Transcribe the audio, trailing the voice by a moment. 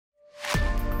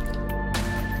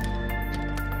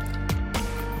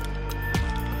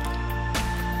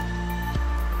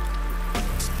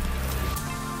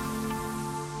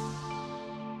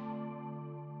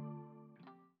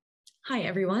Hi,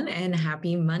 everyone, and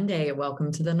happy Monday.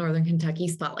 Welcome to the Northern Kentucky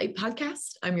Spotlight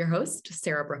Podcast. I'm your host,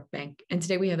 Sarah Brookbank, and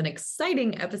today we have an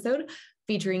exciting episode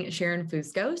featuring Sharon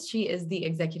Fusco. She is the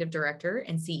Executive Director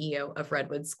and CEO of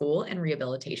Redwood School and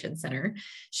Rehabilitation Center.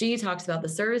 She talks about the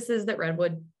services that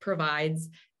Redwood provides,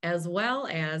 as well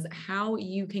as how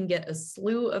you can get a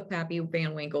slew of Pappy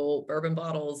Van Winkle bourbon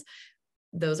bottles.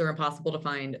 Those are impossible to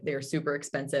find. They're super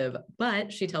expensive,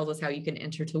 but she tells us how you can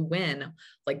enter to win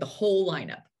like the whole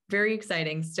lineup. Very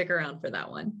exciting. Stick around for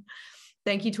that one.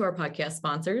 Thank you to our podcast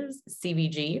sponsors,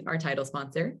 CVG, our title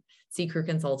sponsor, C. Crew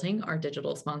Consulting, our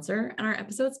digital sponsor, and our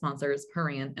episode sponsors,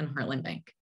 Horan and Heartland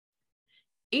Bank.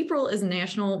 April is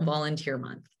National Volunteer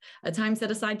Month, a time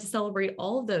set aside to celebrate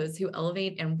all of those who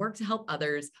elevate and work to help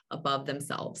others above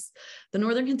themselves. The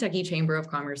Northern Kentucky Chamber of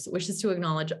Commerce wishes to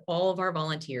acknowledge all of our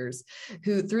volunteers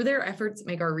who, through their efforts,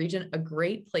 make our region a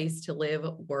great place to live,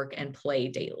 work, and play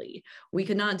daily. We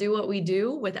could not do what we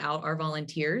do without our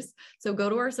volunteers, so go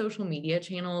to our social media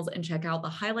channels and check out the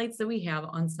highlights that we have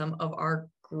on some of our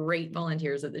great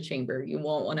volunteers at the Chamber. You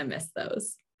won't want to miss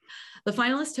those. The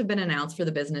finalists have been announced for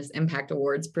the Business Impact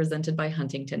Awards presented by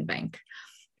Huntington Bank.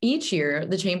 Each year,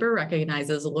 the Chamber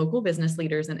recognizes local business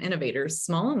leaders and innovators,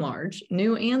 small and large,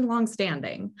 new and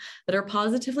longstanding, that are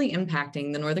positively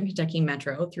impacting the Northern Kentucky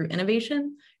Metro through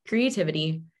innovation,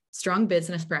 creativity, strong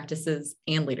business practices,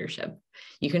 and leadership.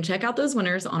 You can check out those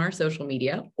winners on our social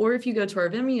media, or if you go to our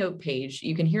Vimeo page,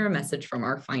 you can hear a message from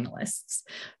our finalists.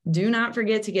 Do not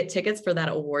forget to get tickets for that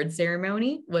award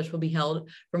ceremony, which will be held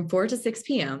from 4 to 6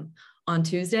 p.m. on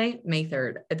Tuesday, May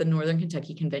 3rd at the Northern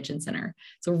Kentucky Convention Center.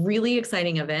 It's a really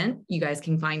exciting event. You guys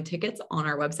can find tickets on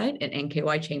our website at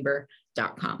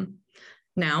nkychamber.com.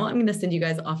 Now I'm going to send you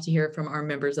guys off to hear from our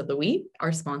members of the week,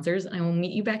 our sponsors, and I will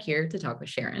meet you back here to talk with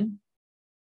Sharon.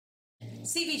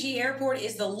 CVG Airport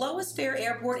is the lowest fare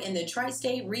airport in the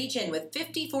tri-state region with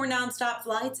 54 nonstop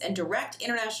flights and direct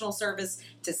international service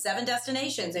to 7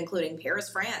 destinations, including Paris,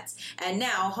 France, and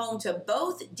now home to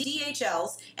both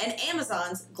DHL's and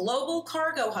Amazon's global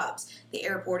cargo hubs. The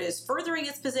airport is furthering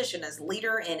its position as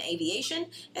leader in aviation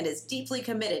and is deeply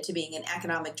committed to being an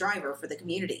economic driver for the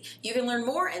community. You can learn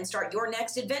more and start your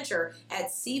next adventure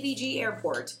at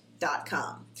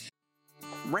cvgairport.com.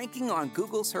 Ranking on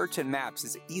Google Search and Maps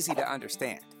is easy to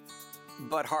understand,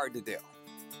 but hard to do.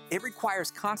 It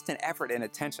requires constant effort and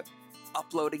attention,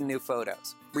 uploading new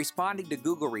photos, responding to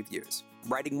Google reviews,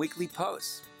 writing weekly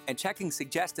posts, and checking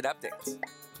suggested updates.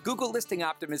 Google listing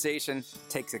optimization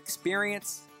takes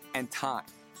experience and time,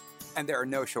 and there are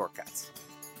no shortcuts.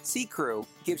 C. Crew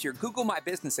gives your Google My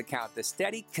Business account the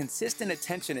steady, consistent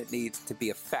attention it needs to be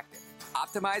effective,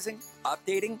 optimizing,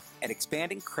 updating, and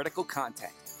expanding critical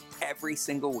content every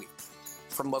single week.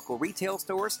 From local retail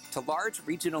stores to large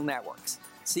regional networks,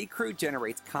 C. Crew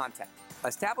generates content,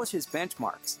 establishes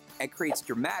benchmarks, and creates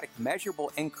dramatic,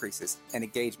 measurable increases in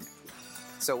engagement.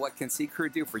 So what can C. Crew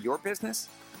do for your business?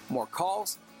 More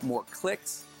calls, more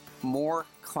clicks, more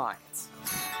clients.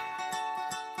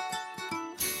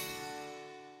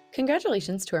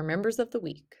 Congratulations to our members of the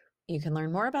week. You can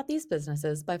learn more about these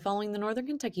businesses by following the Northern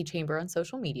Kentucky Chamber on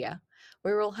social media,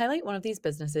 where we'll highlight one of these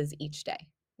businesses each day.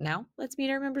 Now, let's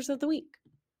meet our members of the week.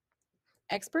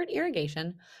 Expert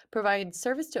Irrigation provides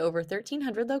service to over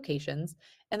 1,300 locations,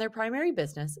 and their primary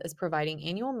business is providing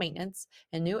annual maintenance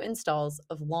and new installs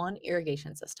of lawn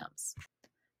irrigation systems.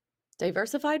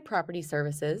 Diversified Property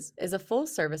Services is a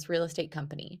full-service real estate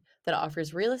company that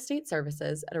offers real estate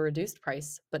services at a reduced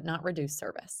price but not reduced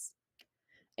service.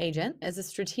 Agent is a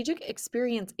strategic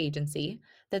experience agency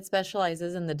that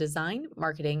specializes in the design,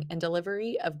 marketing, and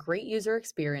delivery of great user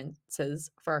experiences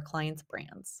for our clients'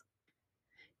 brands.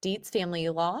 Dietz Family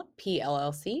Law,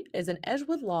 PLLC, is an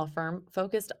Edgewood law firm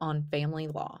focused on family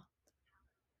law.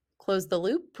 Close the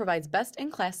Loop provides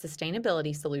best-in-class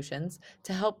sustainability solutions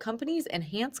to help companies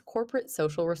enhance corporate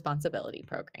social responsibility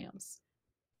programs.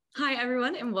 Hi,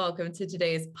 everyone, and welcome to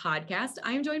today's podcast.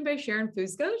 I am joined by Sharon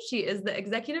Fusco. She is the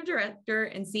Executive Director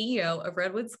and CEO of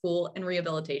Redwood School and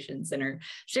Rehabilitation Center.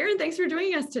 Sharon, thanks for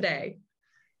joining us today.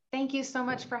 Thank you so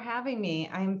much for having me.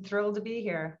 I'm thrilled to be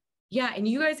here. Yeah, and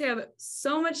you guys have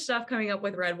so much stuff coming up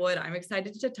with Redwood. I'm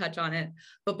excited to touch on it.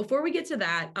 But before we get to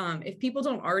that, if people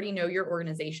don't already know your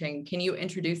organization, can you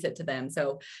introduce it to them?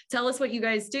 So tell us what you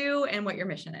guys do and what your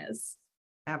mission is.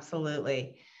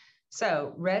 Absolutely.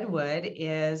 So Redwood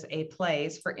is a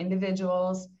place for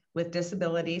individuals with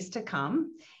disabilities to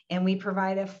come, and we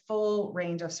provide a full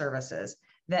range of services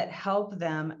that help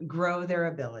them grow their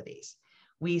abilities.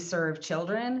 We serve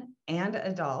children and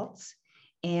adults,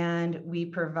 and we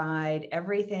provide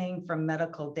everything from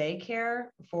medical daycare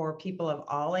for people of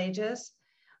all ages,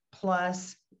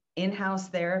 plus in-house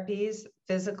therapies,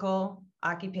 physical,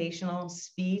 occupational,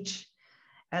 speech,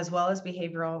 as well as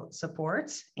behavioral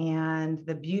supports. And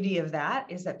the beauty of that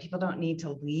is that people don't need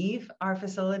to leave our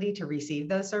facility to receive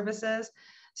those services.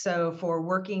 So for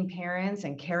working parents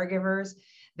and caregivers,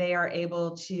 they are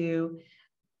able to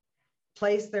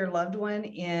place their loved one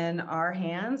in our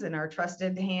hands, in our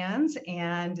trusted hands,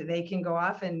 and they can go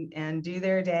off and do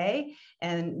their day,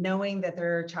 and knowing that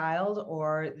their child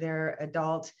or their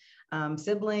adult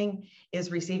sibling is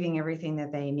receiving everything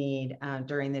that they need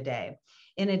during the day.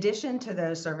 In addition to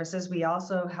those services, we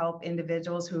also help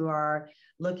individuals who are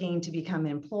looking to become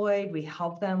employed. We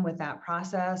help them with that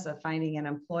process of finding an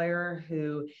employer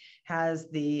who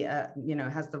has the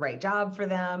has the right job for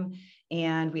them.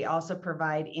 And we also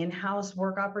provide in-house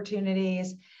work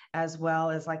opportunities, as well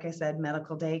as, like I said,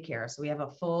 medical daycare. So we have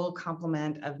a full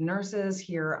complement of nurses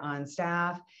here on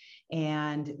staff,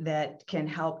 and that can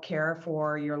help care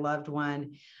for your loved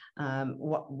one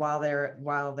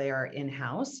while they are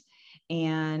in-house.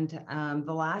 And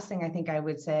the last thing I think I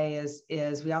would say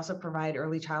is we also provide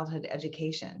early childhood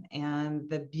education. And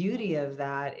the beauty of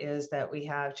that is that we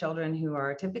have children who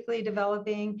are typically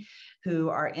developing, who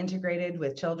are integrated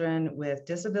with children with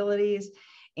disabilities.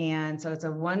 And so it's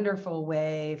a wonderful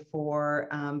way for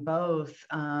both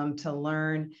to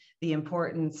learn the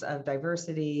importance of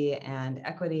diversity and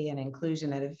equity and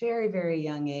inclusion at a very, very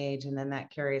young age. And then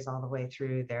that carries all the way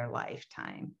through their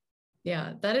lifetime.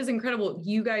 Yeah, that is incredible.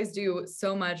 You guys do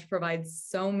so much, provide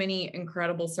so many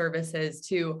incredible services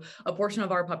to a portion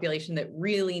of our population that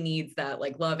really needs that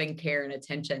like love and care and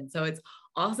attention. So it's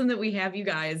awesome that we have you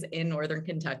guys in Northern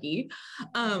Kentucky.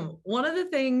 One of the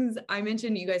things I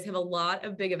mentioned, you guys have a lot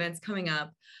of big events coming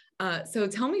up. So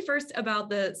tell me first about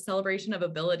the Celebration of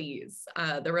Abilities,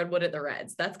 the Redwood at the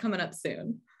Reds. That's coming up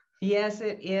soon. Yes,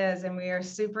 it is. And we are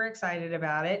super excited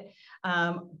about it.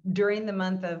 During the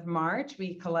month of March,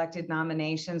 we collected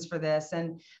nominations for this.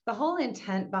 And the whole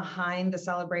intent behind the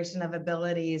Celebration of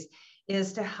Abilities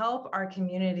is to help our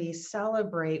community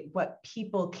celebrate what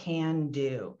people can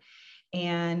do.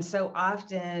 And so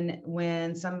often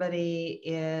when somebody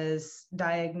is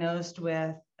diagnosed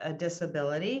with a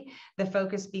disability, the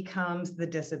focus becomes the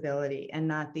disability and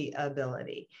not the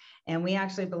ability. And we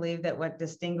actually believe that what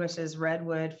distinguishes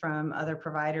Redwood from other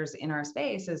providers in our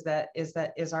space is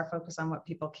our focus on what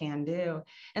people can do.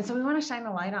 And so we want to shine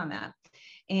a light on that.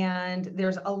 And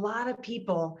there's a lot of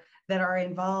people that are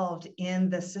involved in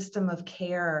the system of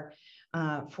care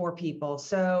for people.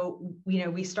 So,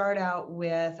 we start out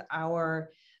with our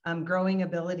Growing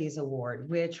Abilities Award,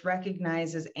 which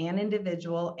recognizes an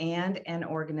individual and an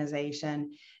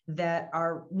organization that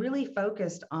are really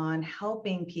focused on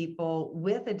helping people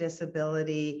with a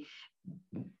disability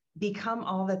become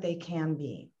all that they can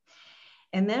be.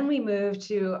 And then we move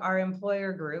to our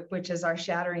employer group, which is our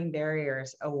Shattering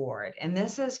Barriers Award. And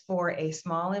this is for a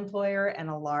small employer and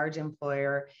a large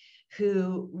employer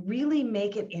who really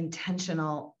make an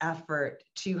intentional effort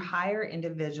to hire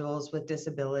individuals with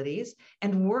disabilities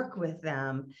and work with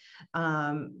them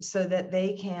so that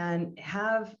they can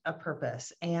have a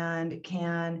purpose and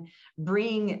can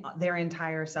bring their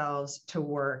entire selves to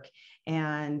work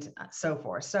and so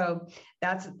forth. So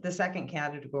that's the second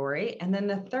category. And then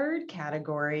the third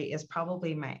category is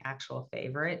probably my actual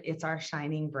favorite. It's our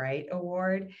Shining Bright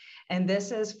Award. And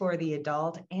this is for the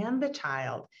adult and the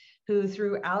child who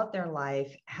throughout their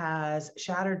life has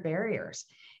shattered barriers.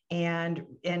 And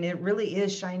it really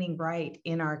is shining bright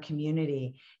in our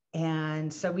community.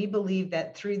 And so we believe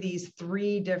that through these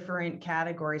three different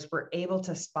categories, we're able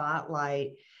to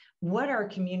spotlight what our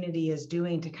community is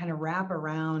doing to kind of wrap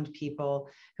around people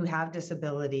who have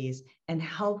disabilities and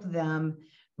help them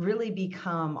really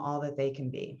become all that they can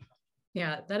be.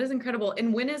 Yeah, that is incredible.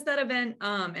 And when is that event?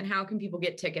 And how can people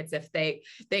get tickets if they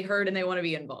heard and they want to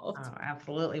be involved? Oh,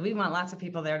 absolutely. We want lots of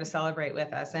people there to celebrate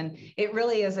with us. And it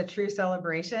really is a true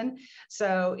celebration.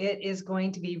 So it is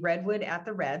going to be Redwood at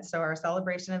the Reds. So our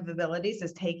Celebration of Abilities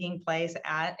is taking place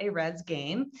at a Reds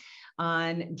game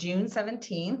on June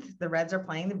 17th. The Reds are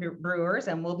playing the Brewers,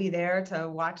 and we'll be there to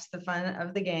watch the fun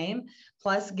of the game,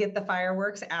 plus get the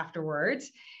fireworks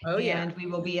afterwards. Oh, yeah. And we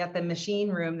will be at the machine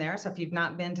room there. So if you've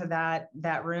not been to that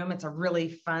room, it's a really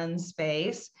fun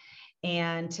space.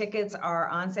 And tickets are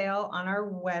on sale on our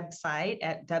website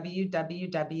at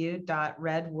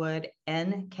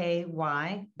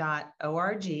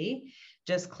www.redwoodnky.org.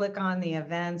 just click on the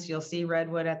events. You'll see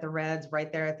Redwood at the Reds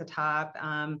right there at the top.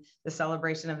 The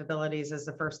Celebration of Abilities is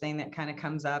the first thing that kind of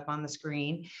comes up on the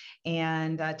screen.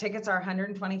 And tickets are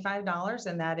 $125,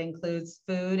 and that includes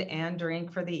food and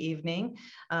drink for the evening.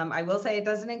 I will say it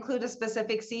doesn't include a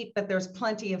specific seat, but there's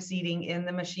plenty of seating in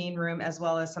the machine room, as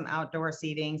well as some outdoor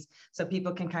seatings, so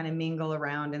people can kind of mingle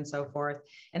around and so forth.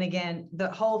 And again,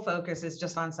 the whole focus is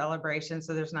just on celebration.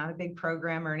 So there's not a big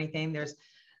program or anything.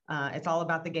 It's all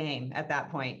about the game at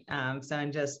that point.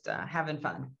 And just having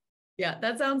fun. Yeah,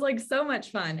 that sounds like so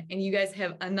much fun. And you guys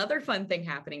have another fun thing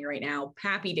happening right now,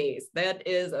 Pappy Days. That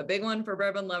is a big one for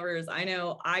bourbon lovers. I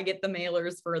know I get the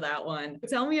mailers for that one.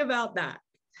 Tell me about that.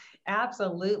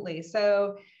 Absolutely.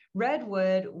 So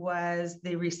Redwood was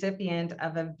the recipient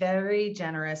of a very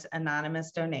generous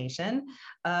anonymous donation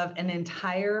of an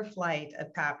entire flight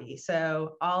of Pappy.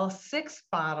 So all 6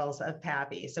 bottles of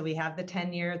Pappy. So we have the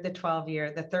 10-year, the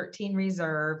 12-year, the 13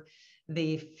 Reserve,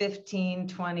 the 15,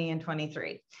 20, and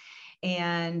 23.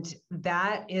 And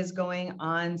that is going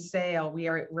on sale.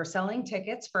 We're selling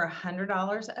tickets for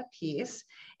 $100 a piece.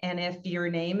 And if your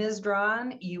name is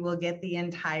drawn, you will get the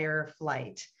entire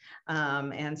flight.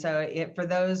 And so for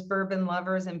those bourbon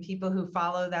lovers and people who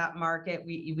follow that market,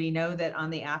 we know that on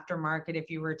the aftermarket, if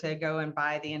you were to go and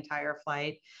buy the entire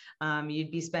flight,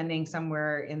 you'd be spending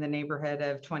somewhere in the neighborhood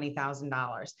of $20,000.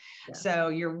 Yeah. So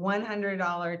your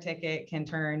 $100 ticket can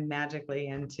turn magically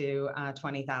into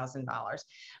 $20,000.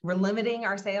 We're limiting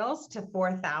our sales to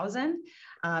 4,000.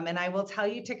 And I will tell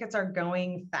you, tickets are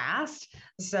going fast.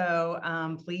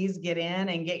 So please get in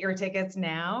and get your tickets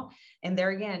now. And there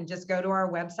again, just go to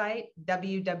our website,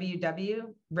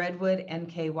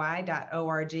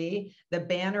 www.redwoodnky.org. The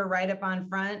banner right up on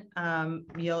front,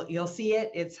 you'll see it.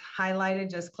 It's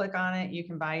highlighted. Just click on it. You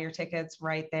can buy your tickets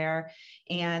right there.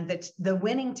 And the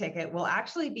winning ticket will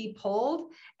actually be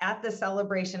pulled at the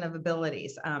Celebration of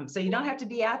Abilities. So you don't have to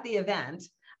be at the event.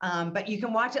 But you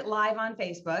can watch it live on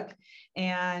Facebook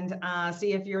and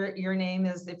see if your name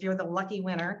is, if you're the lucky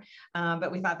winner.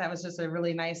 But we thought that was just a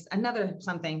really nice, another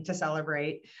something to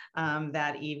celebrate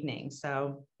that evening.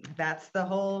 So that's the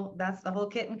whole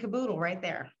kit and caboodle right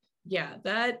there. Yeah,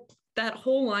 that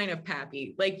whole line of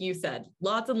Pappy, like you said,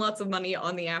 lots and lots of money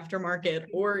on the aftermarket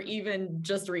or even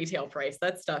just retail price.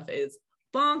 That stuff is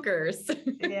bonkers.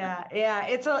 yeah.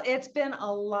 It's been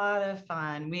a lot of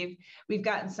fun. We've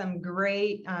gotten some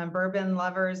great bourbon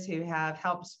lovers who have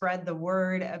helped spread the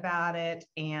word about it.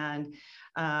 And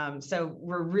so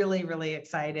we're really, really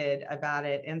excited about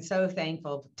it and so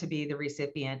thankful to be the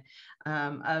recipient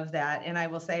of that. And I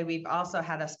will say we've also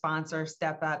had a sponsor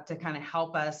step up to kind of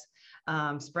help us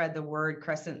spread the word.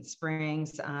 Crescent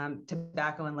Springs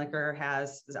Tobacco and Liquor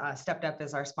has stepped up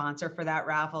as our sponsor for that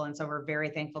raffle, and so we're very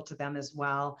thankful to them as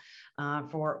well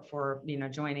for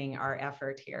joining our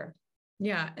effort here.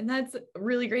 Yeah, and that's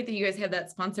really great that you guys have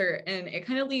that sponsor, and it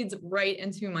kind of leads right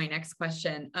into my next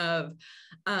question of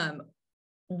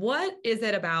what is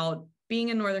it about being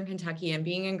in Northern Kentucky and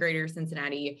being in Greater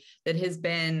Cincinnati that has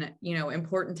been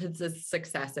important to the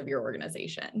success of your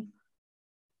organization?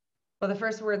 Well, the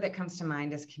first word that comes to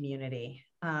mind is community.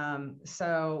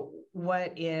 So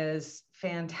what is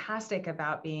fantastic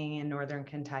about being in Northern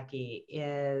Kentucky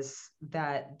is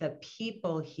that the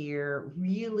people here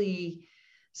really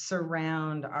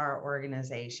surround our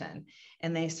organization,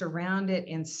 and they surround it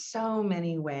in so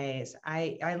many ways.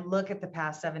 I look at the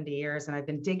past 70 years and I've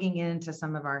been digging into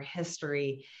some of our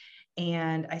history,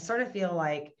 and I sort of feel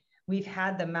like we've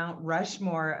had the Mount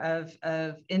Rushmore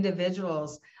of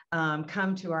individuals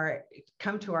come to our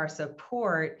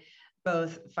support,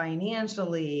 both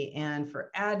financially and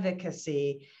for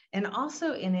advocacy, and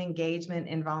also in engagement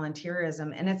in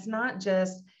volunteerism. And it's not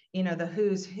just, the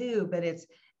who's who, but it's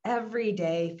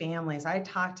everyday families. I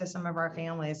talk to some of our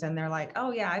families and they're like,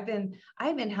 oh yeah, I've been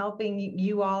helping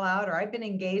you all out, or I've been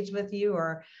engaged with you,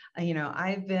 or,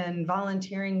 I've been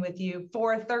volunteering with you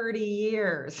for 30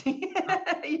 years,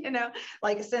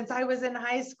 like since I was in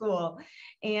high school.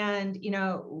 And,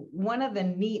 one of the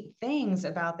neat things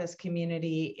about this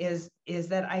community is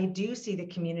that I do see the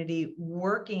community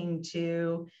working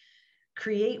to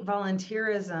create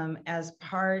volunteerism as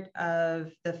part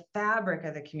of the fabric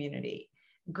of the community.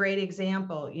 Great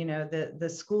example, the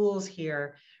schools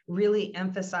here really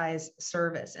emphasize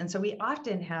service. And so we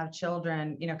often have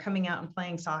children, coming out and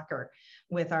playing soccer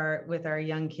with our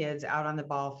young kids out on the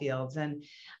ball fields and,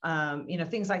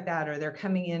 things like that, or they're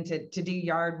coming in to do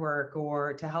yard work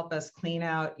or to help us clean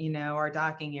out, our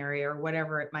docking area or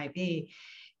whatever it might be.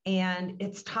 And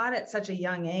it's taught at such a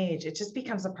young age, it just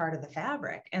becomes a part of the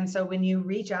fabric. And so when you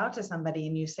reach out to somebody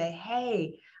and you say,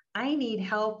 hey, I need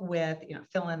help with,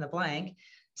 fill in the blank,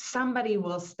 somebody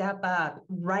will step up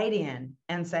right in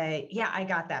and say, yeah, I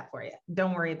got that for you.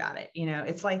 Don't worry about it.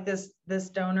 It's like this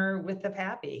donor with the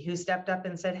PAPI who stepped up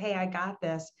and said, hey, I got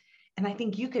this. And I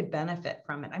think you could benefit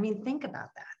from it. I mean, think about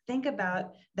that. Think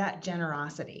about that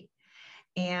generosity.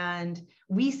 And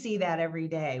we see that every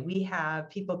day. We have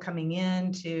people coming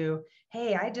in to,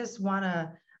 hey, I just want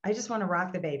to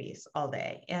rock the babies all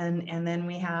day. And then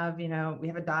we have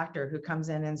a doctor who comes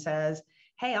in and says,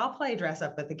 hey, I'll play dress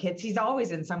up with the kids. He's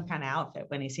always in some kind of outfit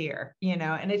when he's here,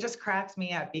 and it just cracks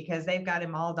me up because they've got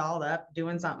him all dolled up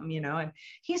doing something, and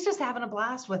he's just having a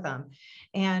blast with them.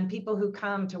 And people who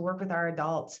come to work with our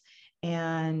adults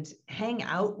and hang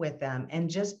out with them and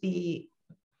just be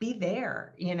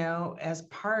there, as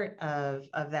part of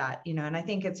that, and I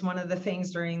think it's one of the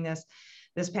things during this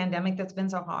pandemic that's been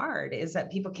so hard is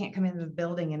that people can't come into the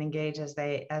building and engage as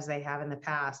they have in the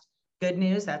past. Good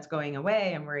news, that's going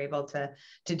away, and we're able to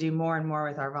do more and more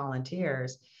with our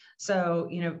volunteers. So,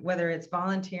 whether it's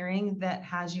volunteering that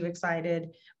has you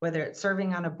excited, whether it's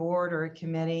serving on a board or a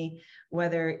committee,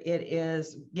 whether it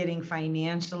is getting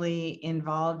financially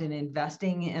involved in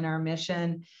investing in our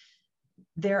mission,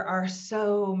 there are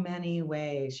so many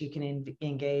ways you can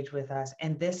engage with us.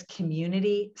 And this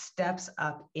community steps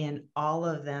up in all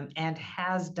of them and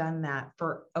has done that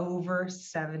for over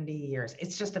 70 years.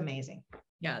 It's just amazing.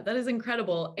 Yeah, that is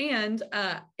incredible. And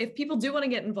if people do want to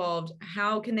get involved,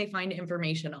 how can they find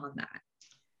information on that?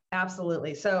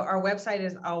 Absolutely. So our website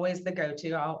is always the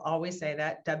go-to. I'll always say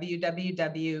that,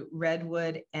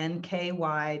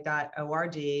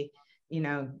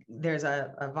 www.redwoodnky.org. There's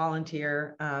a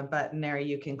volunteer button there.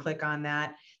 You can click on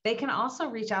that. They can also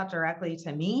reach out directly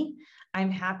to me.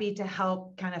 I'm happy to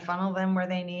help kind of funnel them where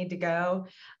they need to go.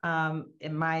 And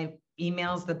my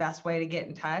email is the best way to get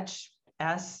in touch,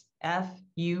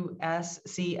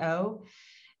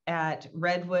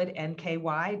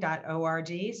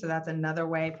 sfusco@redwoodnky.org. So that's another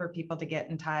way for people to get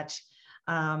in touch.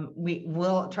 We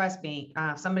will, trust me,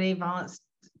 if somebody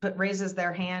raises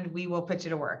their hand, we will put you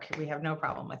to work. We have no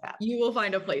problem with that. You will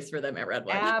find a place for them at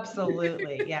Redwood.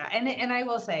 Absolutely. Yeah. And I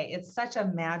will say it's such a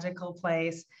magical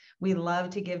place. We love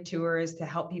to give tours to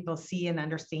help people see and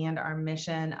understand our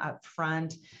mission up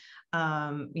front.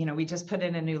 We just put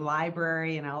in a new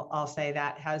library, and I'll say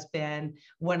that has been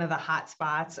one of the hot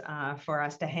spots for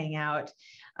us to hang out.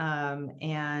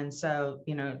 And so,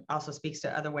 also speaks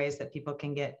to other ways that people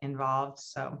can get involved.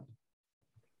 So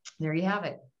there you have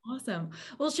it. Awesome.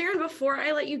 Well, Sharon, before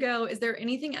I let you go, is there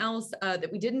anything else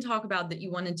that we didn't talk about that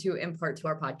you wanted to impart to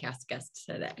our podcast guests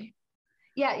today?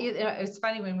 Yeah, it's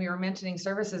funny when we were mentioning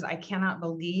services, I cannot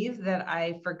believe that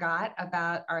I forgot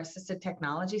about our Assisted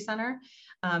Technology Center.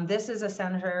 This is a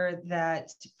center that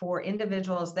for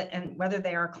individuals that, and whether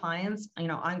they are clients,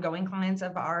 ongoing clients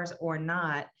of ours or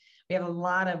not, we have a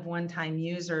lot of one-time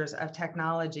users of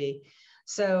technology.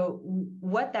 So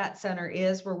what that center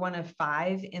is, we're one of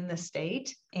 5 in the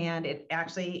state, and it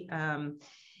actually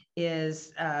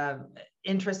is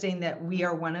interesting that we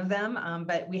are one of them,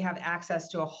 but we have access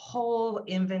to a whole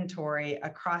inventory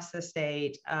across the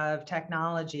state of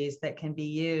technologies that can be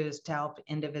used to help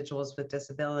individuals with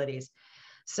disabilities.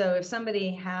 So if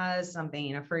somebody has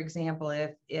something, for example,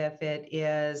 if it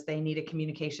is they need a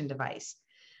communication device,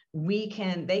 they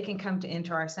can come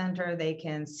into our center, they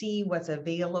can see what's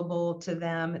available to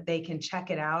them, they can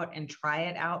check it out and try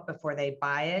it out before they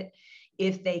buy it.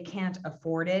 If they can't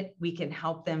afford it, we can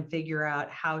help them figure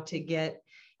out how to get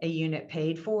a unit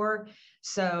paid for.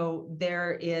 So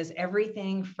there is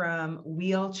everything from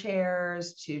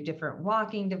wheelchairs to different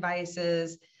walking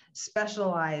devices,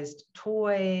 specialized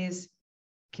toys,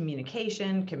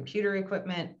 communication, computer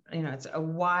equipment, it's a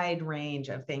wide range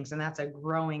of things, and that's a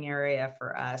growing area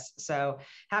for us. So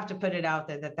have to put it out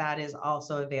there that is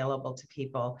also available to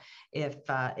people if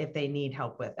they need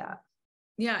help with that.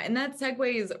 Yeah, and that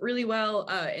segues really well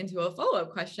into a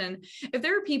follow-up question. If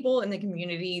there are people in the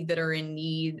community that are in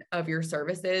need of your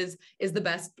services, is the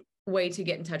best way to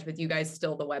get in touch with you guys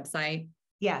still the website?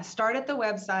 Yeah, start at the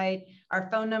website. Our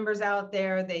phone number's out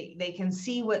there. They can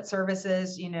see what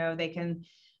services, they can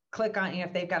click on,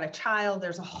 if they've got a child,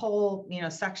 there's a whole,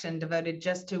 section devoted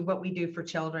just to what we do for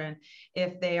children.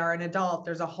 If they are an adult,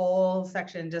 there's a whole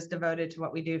section just devoted to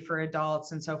what we do for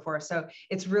adults and so forth. So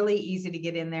it's really easy to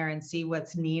get in there and see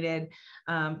what's needed.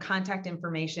 Contact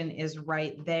information is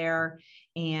right there.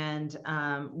 And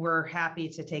we're happy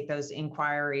to take those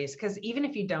inquiries, because even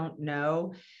if you don't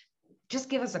know, just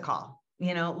give us a call.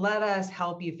 Let us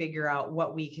help you figure out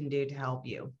what we can do to help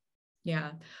you.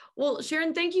 Yeah. Well,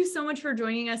 Sharon, thank you so much for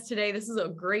joining us today. This is a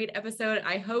great episode.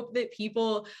 I hope that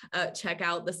people check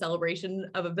out the Celebration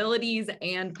of Abilities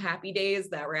and PAPI Days,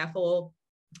 that raffle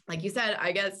like you said,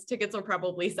 I guess tickets will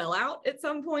probably sell out at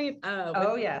some point.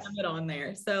 Oh, yes. It on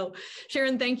there. So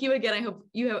Sharon, thank you again. I hope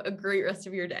you have a great rest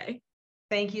of your day.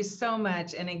 Thank you so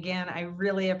much. And again, I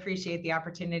really appreciate the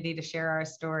opportunity to share our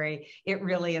story. It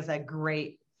really is a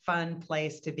great, fun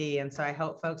place to be. And so I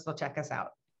hope folks will check us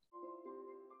out.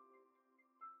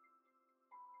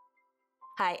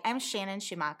 Hi, I'm Shannon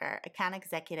Schumacher, Account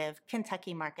Executive,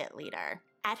 Kentucky Market Leader.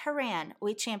 At Horan,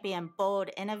 we champion bold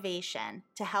innovation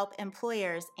to help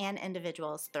employers and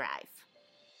individuals thrive.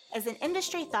 As an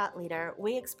industry thought leader,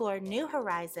 we explore new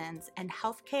horizons in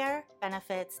healthcare,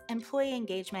 benefits, employee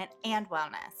engagement, and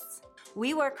wellness.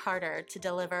 We work harder to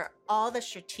deliver all the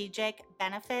strategic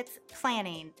benefits,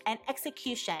 planning, and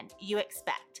execution you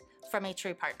expect from a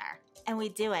true partner. And we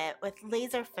do it with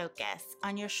laser focus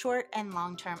on your short and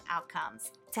long-term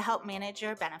outcomes to help manage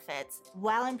your benefits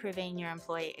while improving your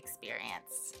employee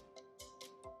experience.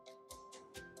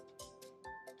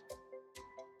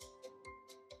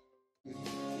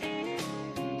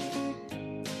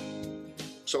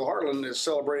 So Heartland is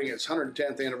celebrating its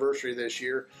 110th anniversary this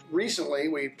year. Recently,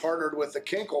 we partnered with the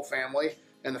Kinkle family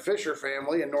and the Fisher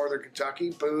family in northern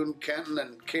Kentucky, Boone, Kenton,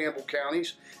 and Campbell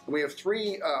counties. And we have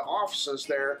 3 offices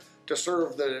there to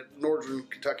serve the northern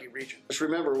Kentucky region. Just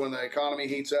remember, when the economy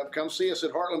heats up, come see us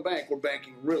at Heartland Bank, where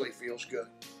banking really feels good.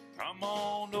 Come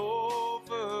on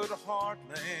over to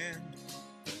Heartland,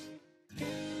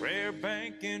 where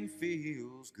banking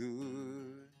feels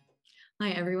good.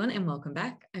 Hi, everyone, and welcome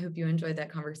back. I hope you enjoyed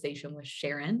that conversation with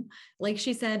Sharon. Like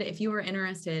she said, if you are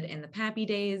interested in the Pappy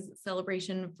Days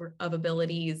celebration of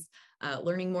abilities,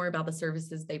 learning more about the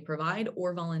services they provide,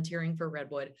 or volunteering for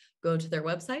Redwood, go to their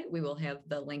website. We will have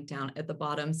the link down at the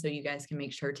bottom so you guys can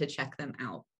make sure to check them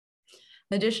out.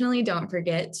 Additionally, don't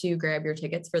forget to grab your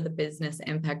tickets for the Business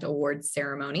Impact Awards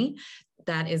ceremony.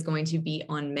 That is going to be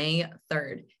on May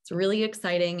 3rd. It's really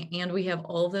exciting, and we have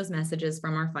all of those messages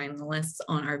from our finalists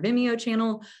on our Vimeo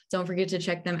channel. Don't forget to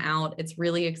check them out. It's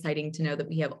really exciting to know that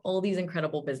we have all these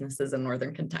incredible businesses in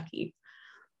Northern Kentucky.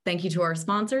 Thank you to our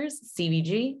sponsors,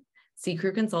 CVG, C.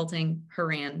 Crew Consulting,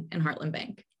 Horan, and Heartland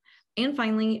Bank. And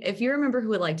finally, if you're a member who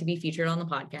would like to be featured on the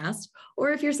podcast,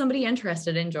 or if you're somebody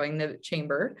interested in joining the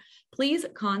chamber, please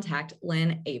contact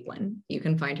Lynn Ablin. You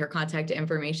can find her contact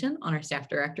information on our staff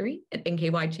directory at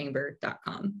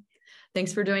nkychamber.com.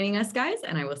 Thanks for joining us, guys,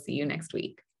 and I will see you next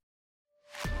week.